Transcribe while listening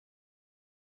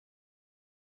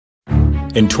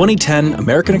In 2010,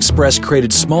 American Express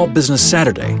created Small Business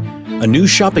Saturday, a new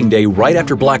shopping day right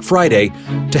after Black Friday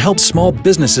to help small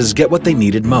businesses get what they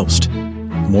needed most: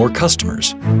 more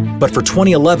customers. But for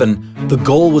 2011, the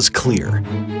goal was clear: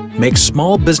 make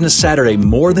Small Business Saturday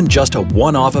more than just a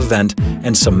one-off event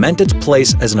and cement its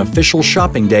place as an official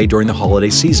shopping day during the holiday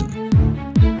season.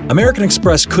 American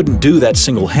Express couldn't do that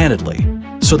single-handedly,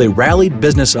 so they rallied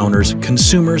business owners,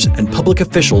 consumers, and public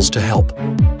officials to help.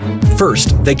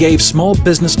 First, they gave small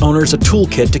business owners a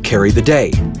toolkit to carry the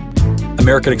day.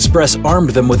 American Express armed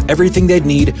them with everything they'd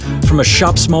need, from a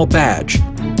Shop Small badge,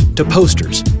 to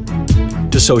posters,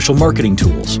 to social marketing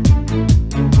tools.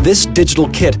 This digital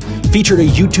kit featured a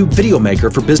YouTube video maker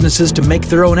for businesses to make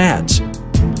their own ads,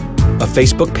 a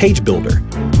Facebook page builder,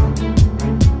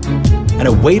 and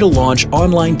a way to launch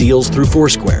online deals through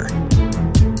Foursquare.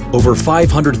 Over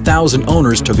 500,000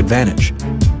 owners took advantage.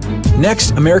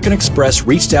 Next, American Express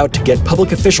reached out to get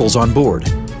public officials on board.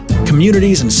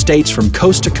 Communities and states from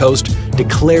coast to coast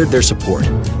declared their support.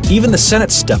 Even the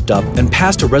Senate stepped up and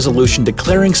passed a resolution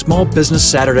declaring Small Business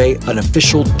Saturday an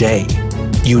official day,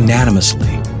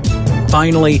 unanimously.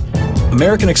 Finally,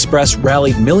 American Express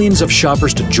rallied millions of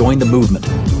shoppers to join the movement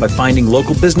by finding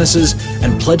local businesses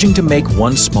and pledging to make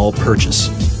one small purchase.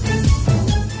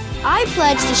 I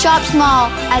pledge to shop small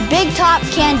at Big Top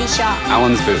Candy Shop,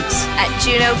 Allen's Boots, at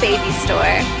Juno Baby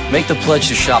Store. Make the pledge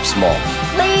to shop small.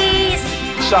 Please!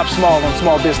 Shop small on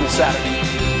Small Business Saturday.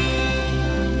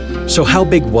 So how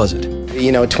big was it?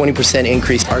 20%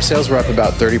 increase. Our sales were up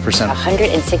about 30%.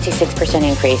 166%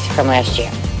 increase from last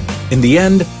year. In the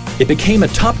end, it became a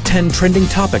top 10 trending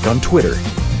topic on Twitter.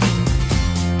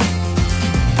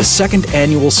 The second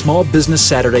annual Small Business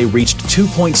Saturday reached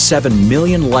 2.7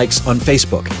 million likes on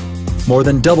Facebook, more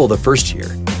than double the first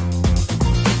year.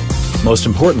 Most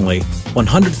importantly,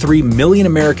 103 million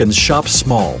Americans shop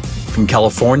small, from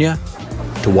California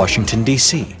to Washington,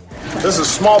 D.C. This is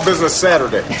Small Business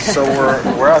Saturday, so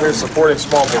we're out here supporting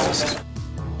small businesses.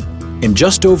 In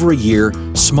just over a year,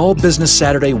 Small Business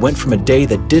Saturday went from a day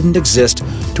that didn't exist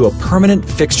to a permanent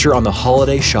fixture on the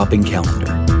holiday shopping calendar.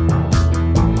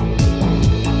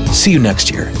 See you next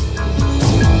year.